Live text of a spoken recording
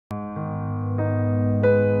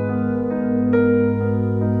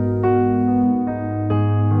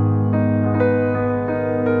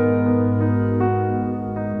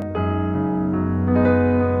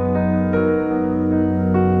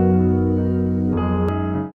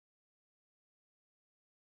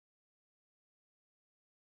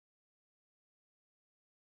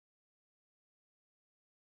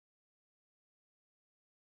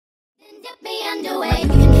Hold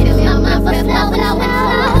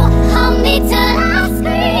me till I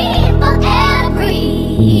scream forever,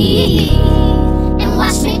 and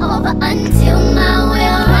wash me over until my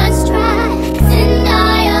will runs dry. Send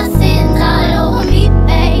all your sins all over me,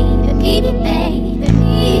 baby, baby.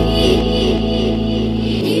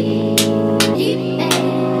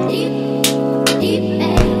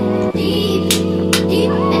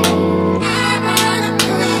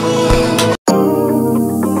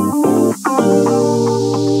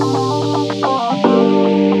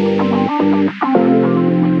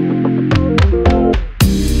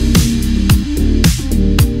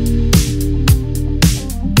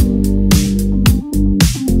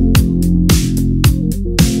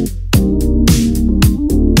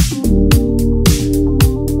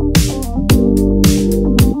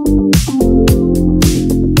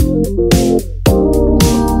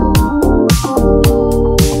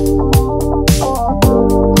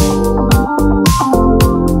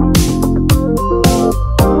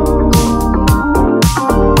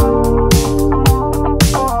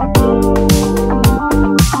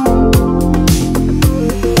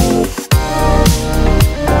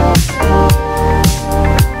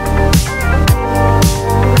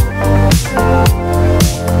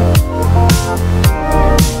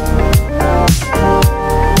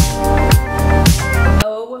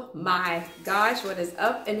 What is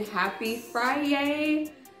up, and happy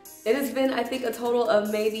Friday. It has been, I think, a total of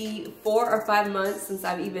maybe 4 or 5 months since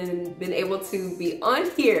I've even been able to be on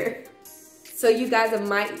here. So you guys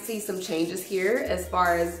might see some changes here as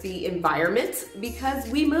far as the environment because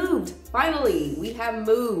we moved. Finally, we have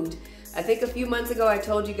moved. I think a few months ago I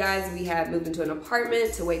told you guys we had moved into an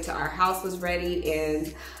apartment to wait till our house was ready,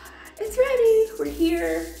 and it's ready. We're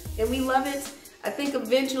here and we love it. I think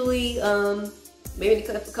eventually, maybe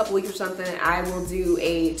in a couple weeks or something, I will do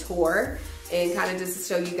a tour and kind of just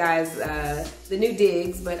show you guys the new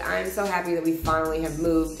digs, but I'm so happy that we finally have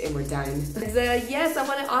moved and we're done. Yes, I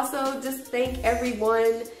want to also just thank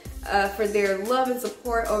everyone for their love and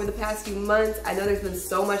support over the past few months. I know there's been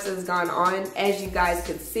so much that has gone on, as you guys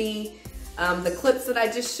could see. The clips that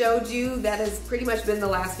I just showed you, that has pretty much been the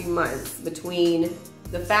last few months between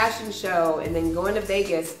the fashion show and then going to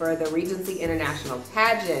Vegas for the Regency International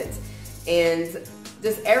pageant. And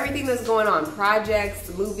just everything that's going on,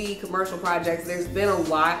 projects, movie, commercial projects, there's been a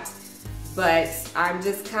lot, but I'm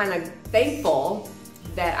just kind of thankful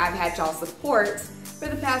that I've had y'all support for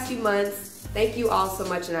the past few months. Thank you all so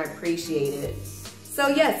much and I appreciate it. So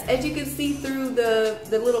yes, as you can see through the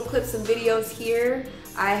little clips and videos here,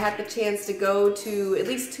 I had the chance to go to at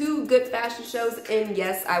least 2 good fashion shows, and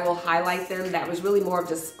yes, I will highlight them. That was really more of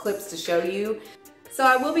just clips to show you. So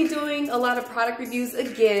I will be doing a lot of product reviews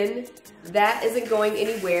again. That isn't going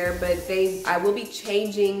anywhere, but I will be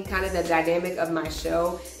changing kind of the dynamic of my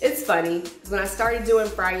show. It's funny, because when I started doing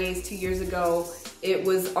Fridays 2 years ago, it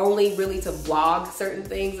was only really to vlog certain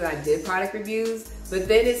things and I did product reviews, but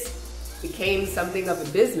then it became something of a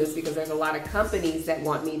business because there's a lot of companies that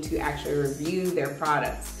want me to actually review their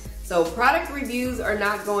products. So product reviews are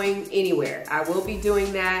not going anywhere. I will be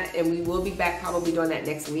doing that, and we will be back probably doing that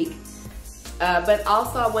next week. But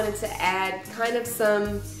also I wanted to add kind of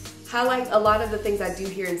highlight a lot of the things I do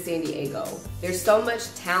here in San Diego. There's so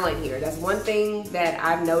much talent here. That's one thing that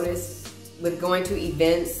I've noticed with going to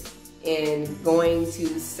events and going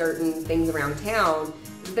to certain things around town.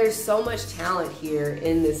 There's so much talent here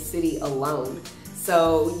in this city alone.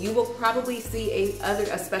 So you will probably see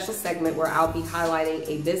a special segment where I'll be highlighting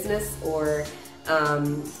a business or a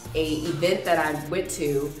event that I went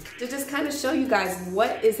to just kind of show you guys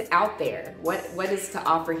what is out there, what is to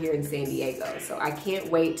offer here in San Diego. So I can't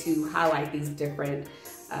wait to highlight these different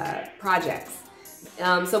projects.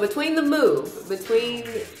 So between the move, between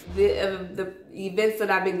the events that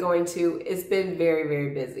I've been going to, it's been very,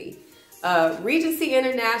 very busy. Regency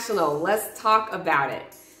International, let's talk about it.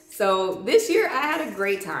 So this year I had a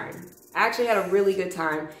great time. I actually had a really good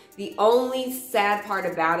time. The only sad part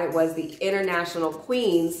about it was the international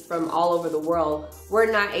queens from all over the world were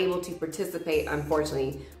not able to participate,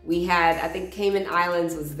 unfortunately. We had, I think Cayman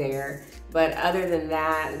Islands was there, but other than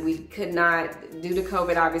that, we could not, due to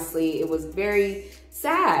COVID, obviously, it was very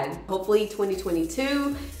sad. Hopefully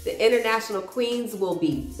 2022, the international queens will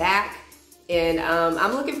be back, and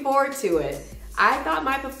I'm looking forward to it. I thought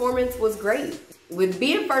my performance was great. With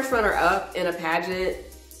being first runner-up in a pageant,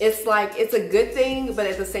 it's like, it's a good thing, but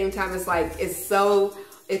at the same time, it's like,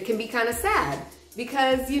 it can be kind of sad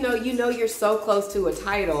because, you know you're so close to a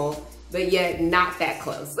title, but yet not that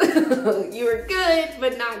close. You were good,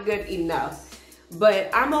 but not good enough. But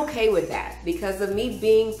I'm okay with that because of me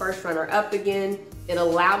being first runner-up again. It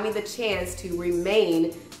allowed me the chance to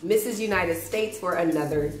remain Mrs. United States for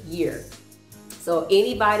another year. So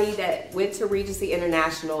anybody that went to Regency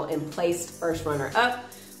International and placed first runner-up,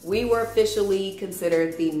 we were officially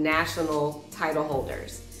considered the national title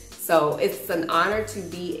holders. So it's an honor to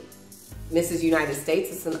be Mrs. United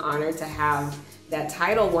States. It's an honor to have that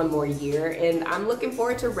title one more year, and I'm looking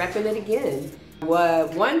forward to repping it again.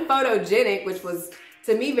 One photogenic, which was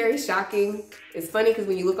to me very shocking. It's funny because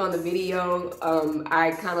when you look on the video,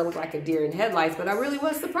 I kind of look like a deer in headlights, but I really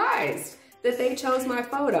was surprised that they chose my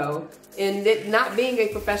photo, and it not being a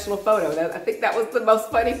professional photo. I think that was the most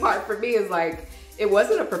funny part for me, is like, it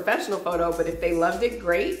wasn't a professional photo, but if they loved it,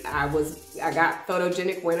 great. I got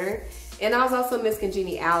photogenic winner. And I was also Miss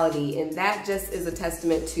Congeniality, and that just is a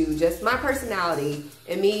testament to just my personality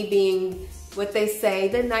and me being what they say,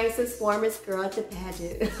 the nicest, warmest girl at the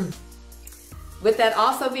pageant. With that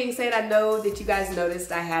also being said, I know that you guys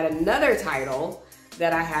noticed I had another title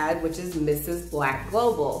that I had, which is Mrs. Black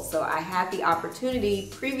Global. So I had the opportunity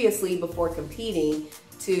previously, before competing,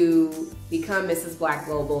 to become Mrs. Black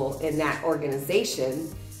Global in that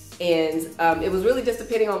organization. And it was really just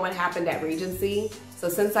depending on what happened at Regency. So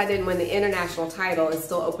since I didn't win the international title, it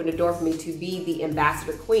still opened a door for me to be the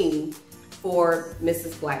ambassador queen for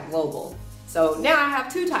Mrs. Black Global. So now I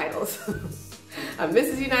have two titles. I'm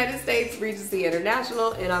Mrs. United States, Regency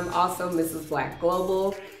International, and I'm also Mrs. Black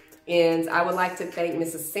Global. And I would like to thank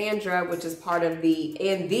Mrs. Sandra, which is part of the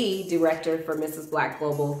director for Mrs. Black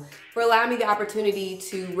Global, for allowing me the opportunity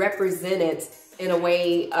to represent it in a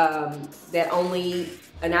way that only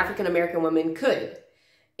an African-American woman could.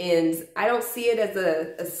 And I don't see it as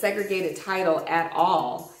a segregated title at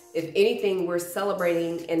all. If anything, we're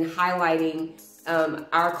celebrating and highlighting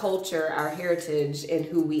our culture, our heritage, and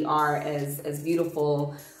who we are as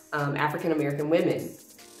beautiful African-American women.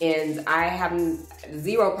 And I have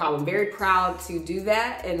zero problem, very proud to do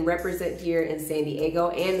that and represent here in San Diego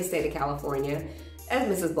and the state of California as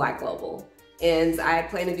Mrs. Black Global. And I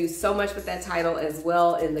plan to do so much with that title as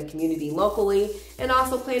well in the community locally, and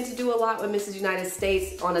also plan to do a lot with Mrs. United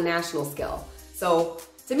States on a national scale. So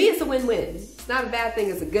to me, it's a win-win. It's not a bad thing,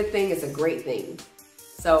 it's a good thing, it's a great thing.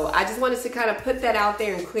 So I just wanted to kind of put that out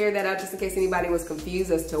there and clear that up, just in case anybody was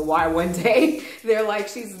confused as to why one day they're like,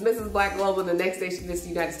 she's Mrs. Black Global, and the next day she's Mrs.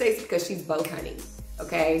 United States, because she's both, honey,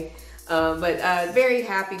 okay? But very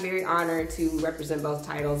happy, very honored to represent both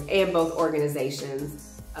titles and both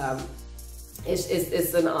organizations.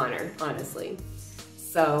 It's an honor, honestly.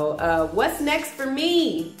 So what's next for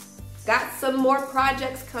me? Got some more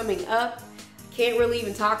projects coming up. Can't really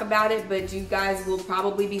even talk about it, but you guys will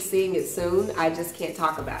probably be seeing it soon. I just can't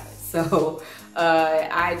talk about it. So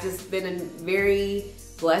I just been very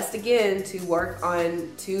blessed again to work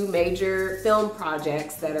on 2 major film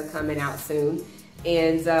projects that are coming out soon.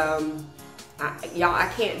 And y'all,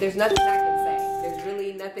 there's nothing I can say. There's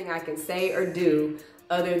really nothing I can say or do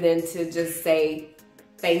other than to just say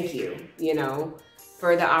thank you, you know,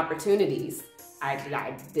 for the opportunities.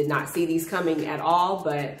 I did not see these coming at all,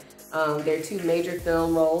 but they're 2 major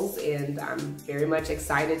film roles, and I'm very much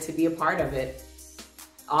excited to be a part of it.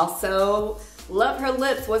 Also, Love Her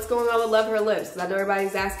Lips. What's going on with Love Her Lips? Because I know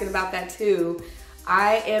everybody's asking about that too.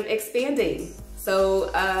 I am expanding. So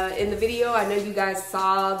in the video, I know you guys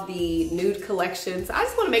saw the nude collection. So I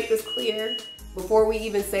just want to make this clear before we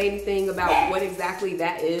even say anything about what exactly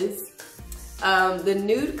that is. The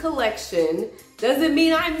nude collection doesn't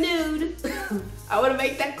mean I'm nude. I want to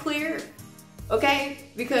make that clear, okay?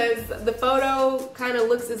 Because the photo kind of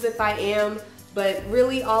looks as if I am, but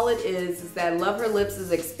really all it is that Love Her Lips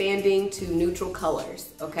is expanding to neutral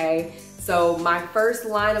colors, okay? So my first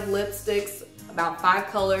line of lipsticks, about 5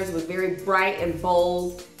 colors, was very bright and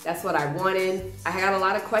bold. That's what I wanted. I got a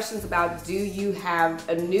lot of questions about, do you have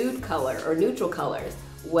a nude color or neutral colors?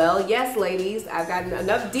 Well, yes, ladies, I've gotten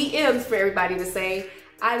enough DMs for everybody to say,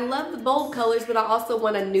 I love the bold colors, but I also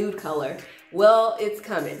want a nude color. Well, it's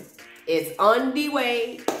coming. It's on the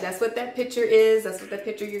way. That's what that picture is. That's what that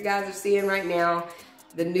picture you guys are seeing right now.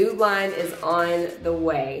 The nude line is on the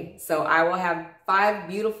way. So I will have 5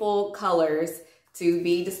 beautiful colors to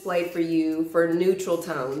be displayed for you for neutral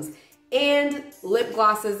tones, and lip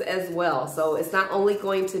glosses as well. So it's not only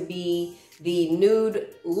going to be the nude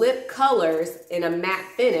lip colors in a matte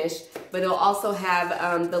finish, but it'll also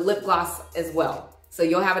have the lip gloss as well. So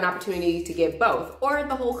you'll have an opportunity to get both or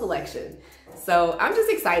the whole collection. So I'm just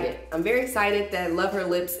excited. I'm very excited that Love Her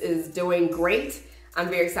Lips is doing great. I'm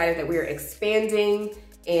very excited that we're expanding,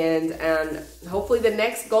 and hopefully the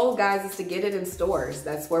next goal, guys, is to get it in stores.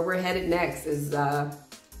 That's where we're headed next.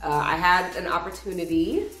 I had an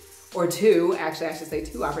opportunity, or 2, actually I should say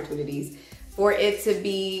 2 opportunities, for it to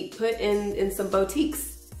be put in some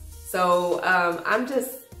boutiques. So I'm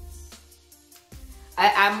just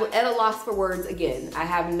I'm at a loss for words again. I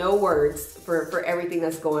have no words for everything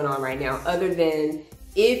that's going on right now, other than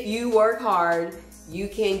if you work hard, you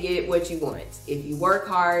can get what you want. If you work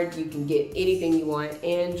hard, you can get anything you want,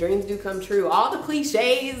 and dreams do come true. All the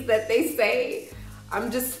cliches that they say, I'm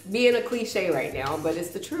just being a cliche right now, but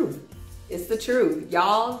it's the truth. It's the truth.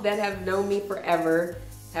 Y'all that have known me forever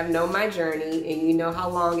have known my journey, and you know how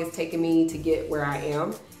long it's taken me to get where I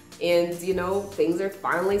am. And you know, things are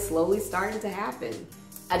finally slowly starting to happen.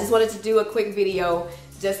 I just wanted to do a quick video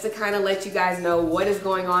just to kind of let you guys know what is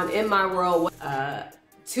going on in my world.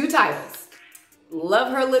 2 titles.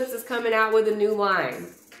 Love Her Lips is coming out with a new line.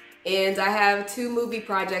 And I have 2 movie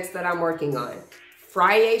projects that I'm working on.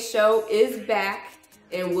 Friyay show is back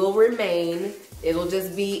and will remain. It'll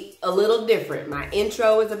just be a little different. My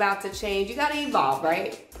intro is about to change. You gotta evolve,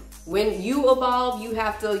 right? When you evolve,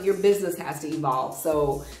 your business has to evolve.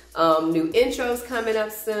 So new intros coming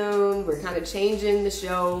up soon. We're kind of changing the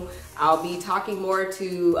show. I'll be talking more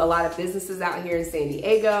to a lot of businesses out here in San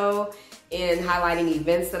Diego and highlighting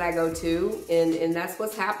events that I go to. And that's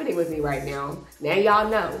what's happening with me right now. Now y'all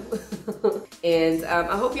know. And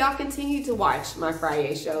I hope y'all continue to watch my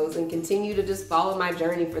Friyay shows and continue to just follow my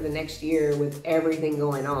journey for the next year with everything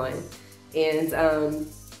going on. And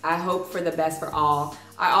I hope for the best for all.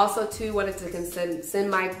 I also too wanted to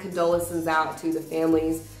send my condolences out to the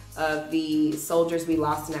families of the soldiers we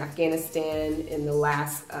lost in Afghanistan in the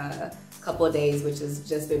last couple of days, which has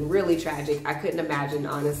just been really tragic. I couldn't imagine,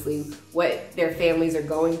 honestly, what their families are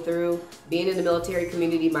going through. Being in the military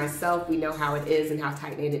community myself, we know how it is and how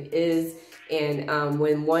tight-knit it is. And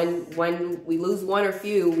when we lose one or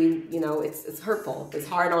few, it's hurtful. It's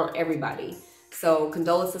hard on everybody. So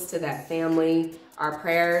condolences to that family. Our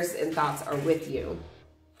prayers and thoughts are with you.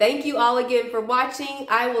 Thank you all again for watching.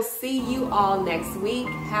 I will see you all next week.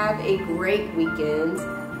 Have a great weekend.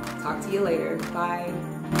 Talk to you later. Bye.